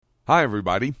Hi,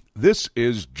 everybody. This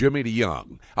is Jimmy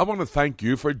DeYoung. I want to thank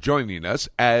you for joining us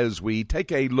as we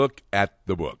take a look at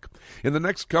the book. In the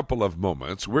next couple of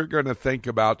moments, we're going to think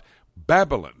about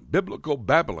Babylon, biblical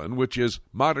Babylon, which is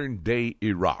modern-day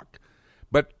Iraq.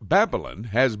 But Babylon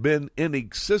has been in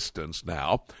existence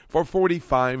now for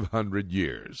 4,500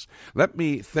 years. Let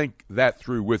me think that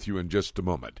through with you in just a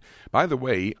moment. By the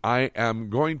way, I am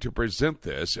going to present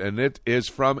this, and it is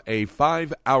from a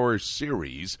 5-hour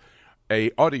series, a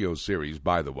audio series,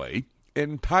 by the way,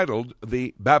 entitled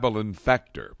The Babylon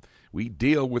Factor. We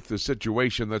deal with the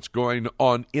situation that's going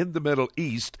on in the Middle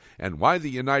East and why the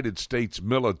United States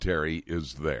military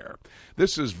is there.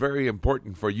 This is very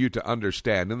important for you to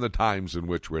understand in the times in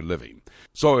which we're living.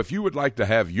 So if you would like to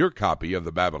have your copy of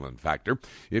the Babylon Factor,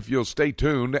 if you'll stay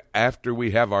tuned after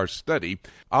we have our study,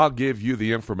 I'll give you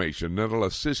the information that'll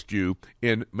assist you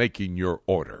in making your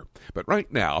order. But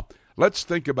right now, let's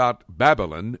think about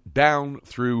Babylon down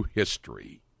through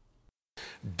history.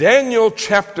 Daniel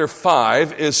chapter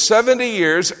 5 is 70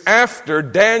 years after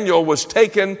Daniel was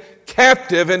taken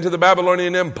captive into the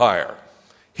Babylonian Empire.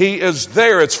 He is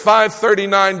there. It's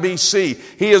 539 BC.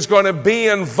 He is going to be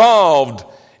involved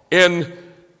in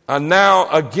now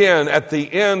again at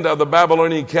the end of the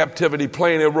Babylonian captivity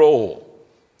playing a role.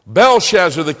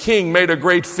 Belshazzar the king made a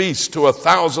great feast to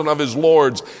 1,000 of his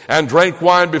lords and drank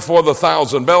wine before the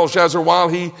 1,000. Belshazzar, while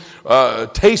he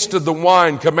tasted the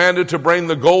wine, commanded to bring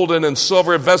the golden and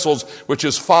silver vessels which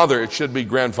his father, it should be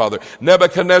grandfather,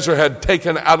 Nebuchadnezzar had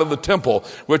taken out of the temple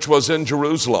which was in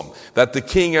Jerusalem, that the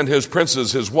king and his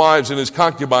princes, his wives and his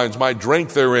concubines might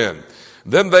drink therein.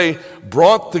 Then they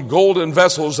brought the golden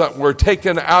vessels that were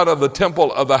taken out of the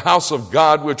temple of the house of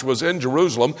God, which was in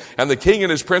Jerusalem, and the king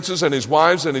and his princes and his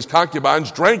wives and his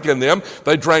concubines drank in them.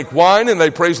 They drank wine, and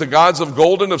they praised the gods of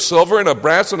gold and of silver and of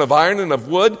brass and of iron and of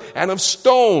wood and of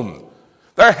stone.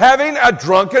 They're having a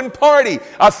drunken party.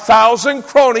 1,000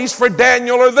 cronies for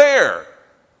Daniel are there.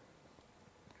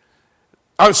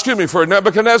 For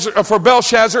Nebuchadnezzar, for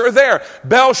Belshazzar are there.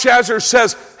 Belshazzar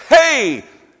says, hey,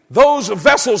 those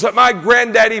vessels that my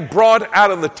granddaddy brought out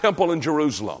of the temple in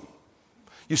Jerusalem.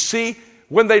 You see,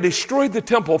 when they destroyed the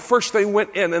temple, first they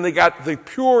went in and they got the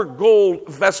pure gold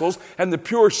vessels and the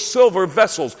pure silver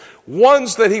vessels.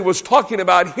 Ones that he was talking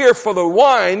about here for the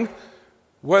wine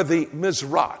were the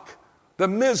mizrach. The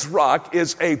mizrach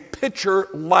is a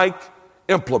pitcher-like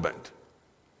implement.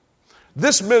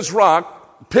 This mizrach,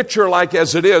 pitcher-like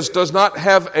as it is, does not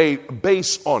have a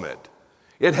base on it.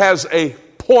 It has a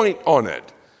point on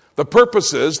it. The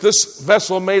purpose is, this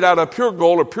vessel made out of pure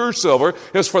gold or pure silver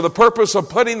is for the purpose of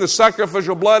putting the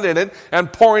sacrificial blood in it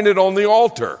and pouring it on the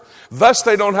altar. Thus,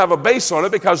 they don't have a base on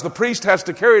it because the priest has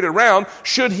to carry it around.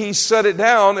 Should he set it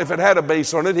down, if it had a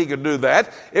base on it, he could do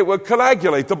that. It would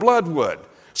coagulate, the blood would.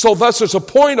 So thus, there's a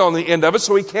point on the end of it,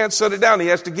 so he can't set it down. He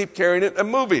has to keep carrying it and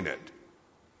moving it.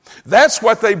 That's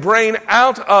what they bring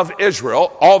out of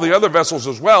Israel, all the other vessels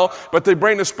as well, but they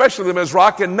bring especially the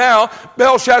mizrach. And now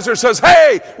Belshazzar says,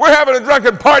 hey, we're having a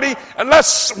drunken party, and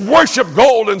let's worship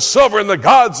gold and silver and the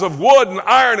gods of wood and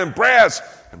iron and brass,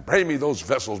 and bring me those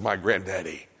vessels my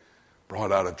granddaddy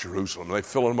brought out of Jerusalem. And they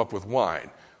fill them up with wine.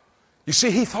 You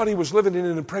see, he thought he was living in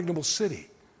an impregnable city.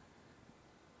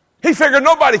 He figured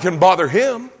nobody can bother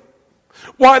him.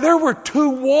 Why, there were 2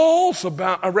 walls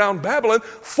around Babylon,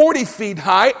 40 feet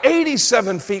high,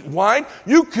 87 feet wide.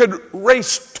 You could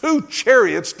race 2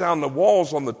 chariots down the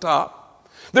walls on the top.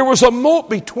 There was a moat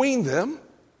between them.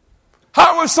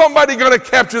 How was somebody going to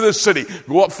capture this city?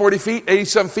 Go up 40 feet,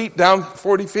 87 feet, down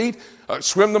 40 feet,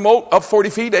 swim the moat up 40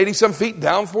 feet, 87 feet,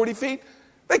 down 40 feet?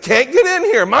 They can't get in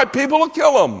here. My people will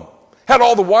kill them. Had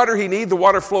all the water he needed. The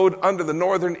water flowed under the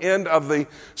northern end of the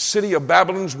city of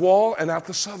Babylon's wall and out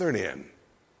the southern end.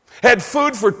 Had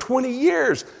food for 20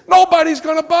 years. Nobody's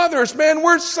going to bother us, man.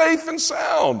 We're safe and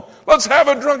sound. Let's have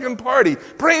a drunken party.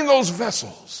 Bring those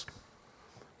vessels.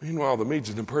 Meanwhile, the Medes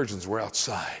and the Persians were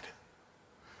outside.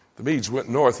 The Medes went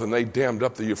north and they dammed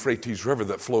up the Euphrates River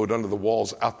that flowed under the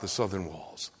walls out the southern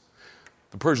walls.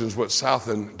 The Persians went south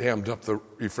and dammed up the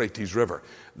Euphrates River.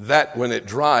 That, when it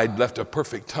dried, left a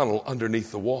perfect tunnel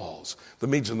underneath the walls. The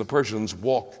Medes and the Persians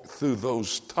walked through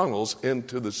those tunnels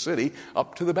into the city,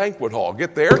 up to the banquet hall.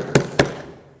 Get there,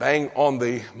 bang on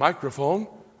the microphone.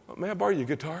 May I borrow your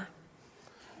guitar?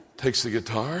 Takes the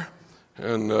guitar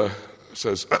and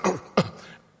says,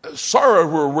 sorry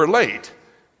we're late,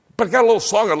 but I got a little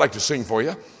song I'd like to sing for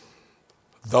you.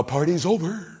 The party's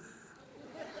over.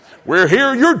 We're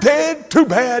here, you're dead, too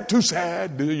bad, too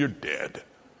sad, you're dead.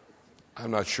 I'm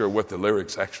not sure what the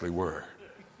lyrics actually were.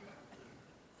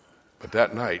 But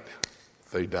that night,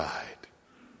 they died.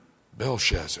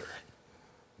 Belshazzar.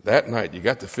 That night, you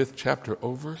got the 5th chapter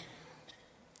over?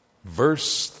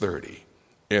 verse 30.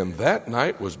 In that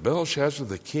night was Belshazzar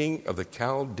the king of the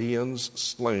Chaldeans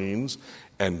slain,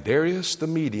 and Darius the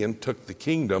Median took the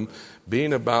kingdom,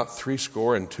 being about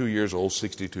 62 years old,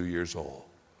 62 years old.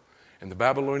 And the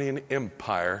Babylonian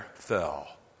Empire fell.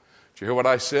 Did you hear what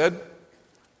I said?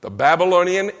 The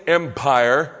Babylonian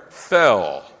Empire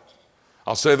fell.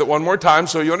 I'll say that one more time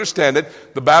so you understand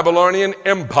it. The Babylonian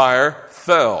Empire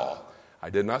fell. I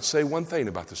did not say one thing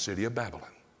about the city of Babylon.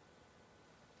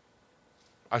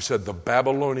 I said the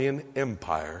Babylonian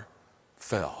Empire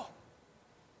fell.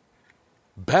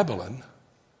 Babylon,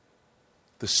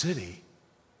 the city,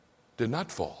 did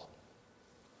not fall.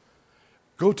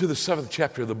 Go to the 7th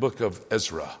chapter of the book of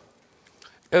Ezra.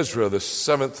 Ezra, the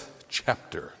 7th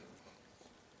chapter.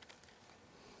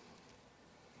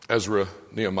 Ezra,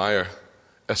 Nehemiah,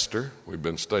 Esther. We've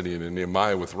been studying in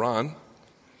Nehemiah with Ron.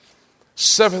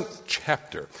 7th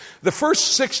chapter. The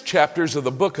first 6 chapters of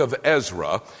the book of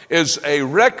Ezra is a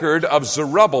record of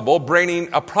Zerubbabel bringing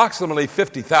approximately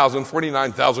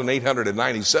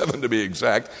 49,897 to be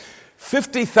exact,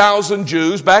 50,000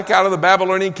 Jews back out of the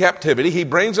Babylonian captivity. He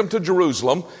brings them to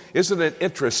Jerusalem. Isn't it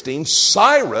interesting?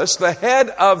 Cyrus, the head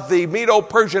of the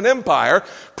Medo-Persian Empire,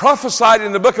 prophesied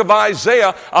in the book of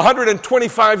Isaiah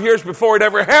 125 years before it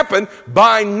ever happened,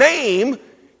 by name,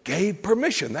 gave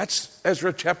permission. That's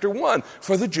Ezra chapter 1,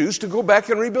 for the Jews to go back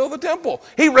and rebuild the temple.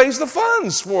 He raised the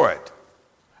funds for it.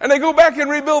 And they go back and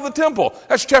rebuild the temple.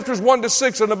 That's chapters 1 to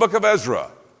 6 in the book of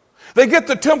Ezra. They get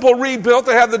the temple rebuilt.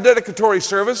 They have the dedicatory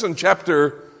service in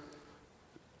chapter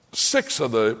 6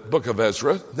 of the book of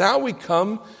Ezra. Now we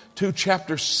come to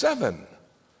chapter 7.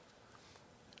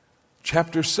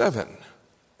 Chapter 7.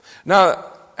 Now,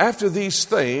 after these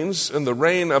things, in the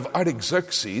reign of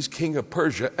Artaxerxes, king of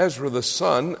Persia, Ezra the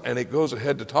son, and it goes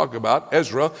ahead to talk about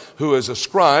Ezra, who is a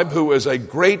scribe, who is a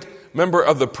great member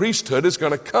of the priesthood, is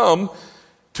going to come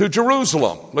to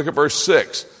Jerusalem. Look at verse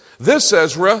 6. This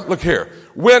Ezra, look here,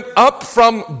 went up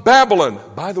from Babylon.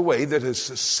 By the way, that is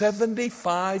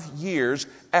 75 years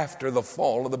after the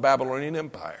fall of the Babylonian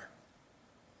Empire.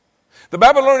 The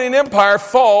Babylonian Empire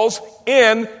falls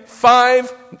in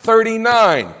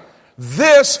 539.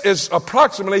 This is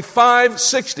approximately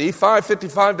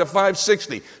 555 to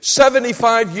 560.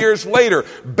 75 years later,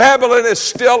 Babylon is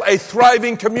still a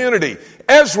thriving community.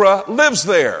 Ezra lives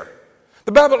there.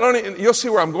 The Babylonian, you'll see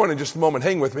where I'm going in just a moment.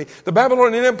 Hang with me. The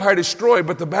Babylonian Empire destroyed,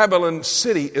 but the Babylon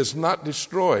city is not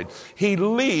destroyed. He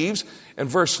leaves, in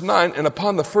verse 9, and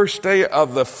upon the first day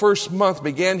of the first month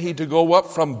began he to go up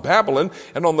from Babylon,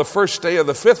 and on the first day of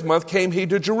the 5th month came he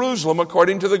to Jerusalem,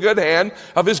 according to the good hand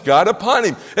of his God upon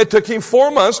him. It took him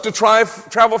 4 months to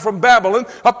travel from Babylon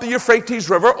up the Euphrates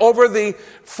River, over the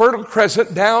Fertile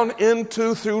Crescent, down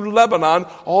through Lebanon,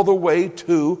 all the way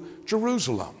to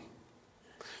Jerusalem.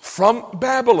 From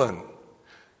Babylon.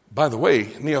 By the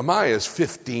way, Nehemiah is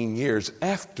 15 years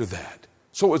after that.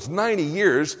 So it's 90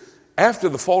 years after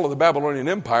the fall of the Babylonian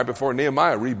Empire before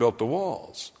Nehemiah rebuilt the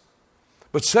walls.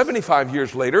 But 75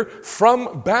 years later,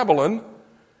 from Babylon,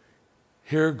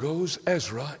 here goes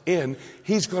Ezra in.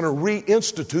 He's going to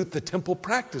reinstitute the temple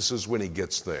practices when he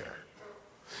gets there.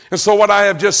 And so what I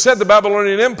have just said, the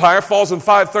Babylonian Empire falls in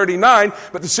 539,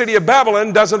 but the city of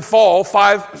Babylon doesn't fall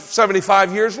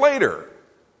 75 years later.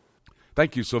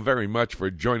 Thank you so very much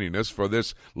for joining us for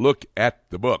this look at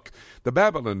the book. The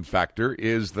Babylon Factor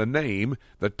is the name,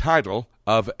 the title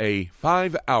of a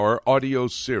 5-hour audio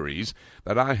series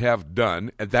that I have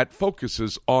done that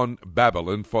focuses on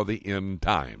Babylon for the end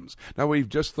times. Now, we've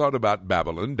just thought about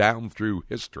Babylon down through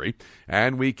history,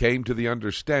 and we came to the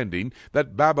understanding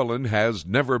that Babylon has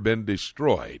never been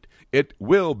destroyed. It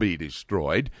will be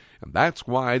destroyed, and that's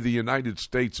why the United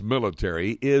States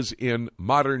military is in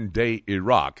modern-day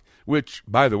Iraq, which,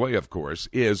 by the way, of course,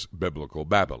 is biblical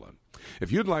Babylon.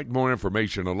 If you'd like more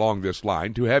information along this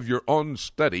line to have your own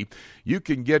study, you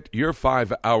can get your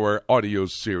 5-hour audio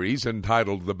series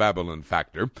entitled The Babylon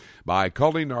Factor by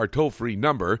calling our toll-free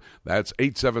number. That's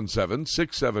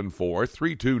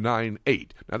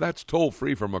 877-674-3298. Now, that's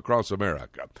toll-free from across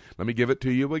America. Let me give it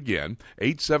to you again,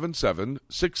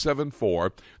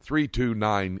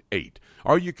 877-674-3298.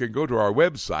 Or you can go to our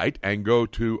website and go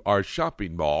to our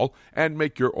shopping mall and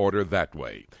make your order that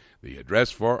way. The address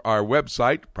for our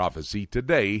website,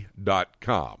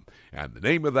 prophecytoday.com. And the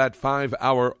name of that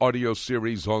 5-hour audio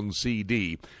series on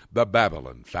CD, The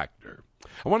Babylon Factor.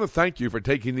 I want to thank you for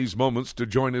taking these moments to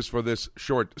join us for this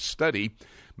short study.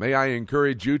 May I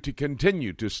encourage you to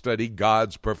continue to study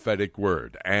God's prophetic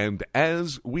word. And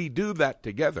as we do that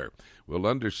together, we'll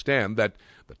understand that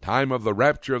the time of the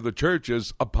rapture of the church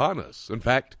is upon us. In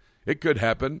fact, it could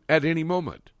happen at any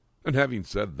moment. And having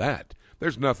said that,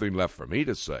 there's nothing left for me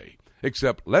to say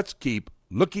except let's keep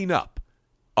looking up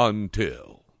until.